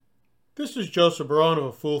This is Joseph Barone of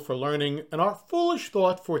A Fool for Learning, and our foolish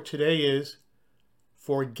thought for today is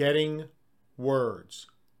forgetting words.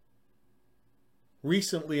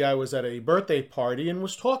 Recently, I was at a birthday party and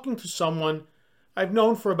was talking to someone I've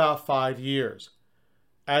known for about 5 years.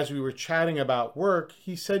 As we were chatting about work,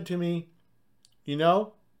 he said to me, "You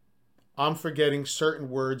know, I'm forgetting certain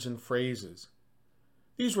words and phrases."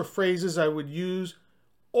 These were phrases I would use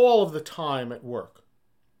all of the time at work.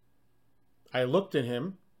 I looked at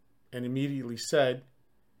him and immediately said,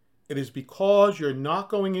 "It is because you're not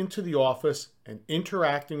going into the office and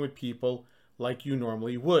interacting with people like you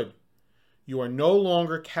normally would. You are no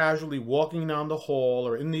longer casually walking down the hall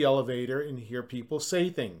or in the elevator and hear people say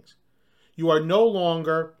things. You are no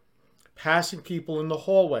longer passing people in the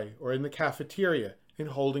hallway or in the cafeteria and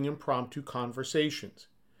holding impromptu conversations.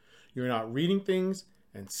 You're not reading things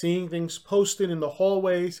and seeing things posted in the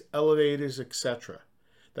hallways, elevators, etc.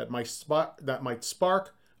 that might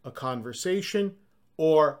spark a conversation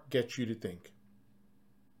or get you to think."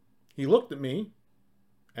 He looked at me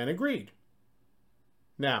and agreed.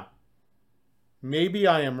 Now, maybe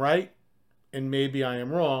I am right and maybe I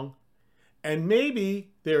am wrong, and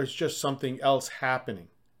maybe there's just something else happening.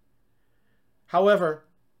 However,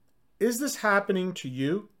 is this happening to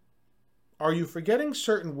you? Are you forgetting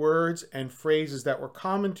certain words and phrases that were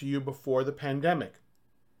common to you before the pandemic?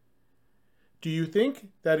 Do you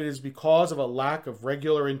think that it is because of a lack of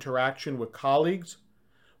regular interaction with colleagues,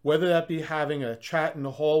 whether that be having a chat in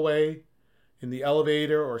the hallway, in the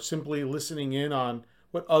elevator, or simply listening in on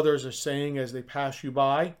what others are saying as they pass you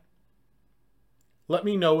by? Let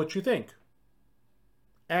me know what you think.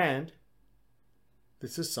 And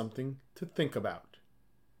this is something to think about.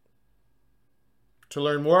 To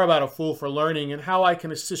learn more about A Fool for Learning and how I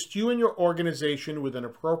can assist you and your organization with an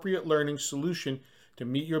appropriate learning solution to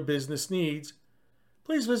meet your business needs,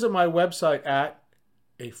 please visit my website at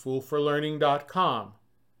afoolforlearning.com.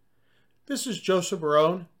 This is Joseph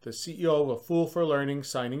Barone, the CEO of A Fool for Learning,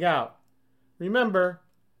 signing out. Remember,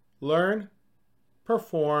 learn,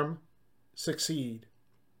 perform, succeed.